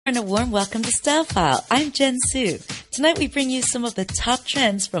and a warm welcome to Style File. I'm Jen Su. Tonight we bring you some of the top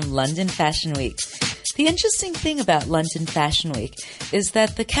trends from London Fashion Week. The interesting thing about London Fashion Week is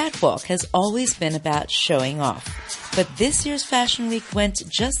that the catwalk has always been about showing off. But this year's Fashion Week went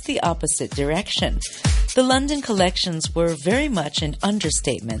just the opposite direction. The London collections were very much an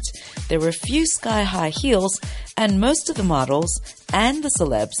understatement. There were few sky-high heels, and most of the models and the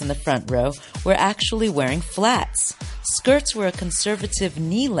celebs in the front row were actually wearing flats. Skirts were a conservative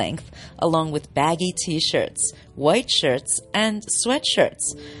knee length, along with baggy t-shirts, white shirts, and sweatshirts.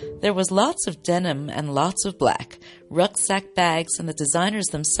 There was lots of denim and lots of black. Rucksack bags and the designers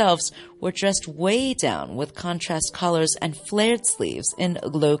themselves were dressed way down with contrast collars and flared sleeves in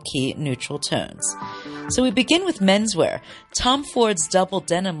low-key neutral tones. So we begin with menswear. Tom Ford's double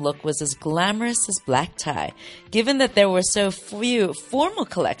denim look was as glamorous as black tie. Given that there were so few formal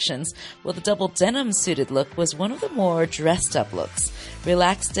collections, well, the double denim suited look was one of the more dressed up looks.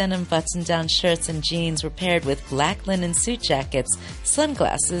 Relaxed denim button-down shirts and jeans were paired with black linen suit jackets,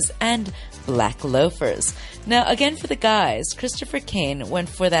 sunglasses, and black loafers. Now, again for the guys, Christopher Kane went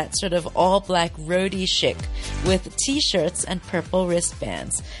for that sort of all-black roadie chic with t-shirts and purple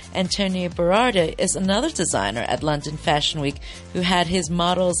wristbands. Antonio Berardi is another designer at London Fashion Week who had his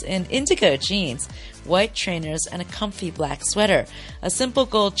models in indigo jeans, white trainers, and a comfy black sweater. A simple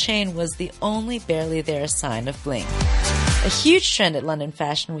gold chain was the only barely there sign of bling. A huge trend at London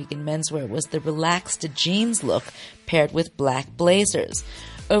Fashion Week in menswear was the relaxed jeans look paired with black blazers.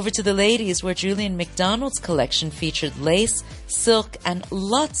 Over to the ladies, where Julian McDonald's collection featured lace, silk, and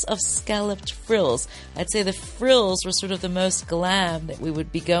lots of scalloped frills. I'd say the frills were sort of the most glam that we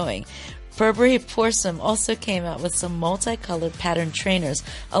would be going. Burberry Porsum also came out with some multicolored patterned trainers,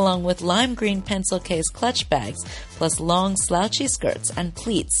 along with lime green pencil case clutch bags, plus long slouchy skirts and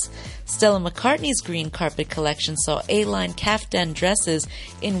pleats. Stella McCartney's green carpet collection saw A-line caftan dresses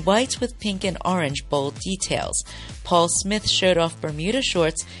in white with pink and orange bold details. Paul Smith showed off Bermuda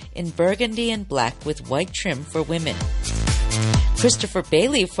shorts in burgundy and black with white trim for women. Christopher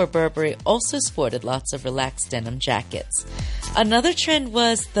Bailey for Burberry also sported lots of relaxed denim jackets. Another trend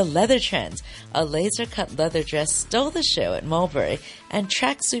was the leather trend. A laser-cut leather dress stole the show at Mulberry, and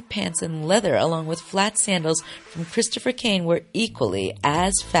tracksuit pants in leather along with flat sandals from Christopher Kane were equally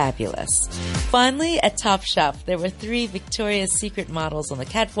as fabulous. Finally, at Topshop, there were 3 Victoria's Secret models on the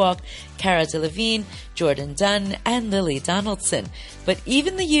catwalk: Cara Delevingne, Jordan Dunn, and Lily Donaldson. But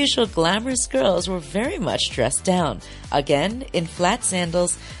even the usual glamorous girls were very much dressed down, again in flat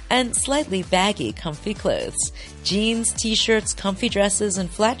sandals and slightly baggy, comfy clothes. Jeans, t-shirts, comfy dresses, and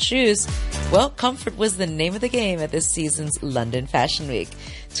flat shoes. Well, comfort was the name of the game at this season's London Fashion Week.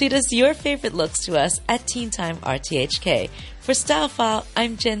 Tweet us your favorite looks to us at TeenTimeRTHK. For Style File,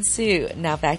 I'm Jen Su. Now back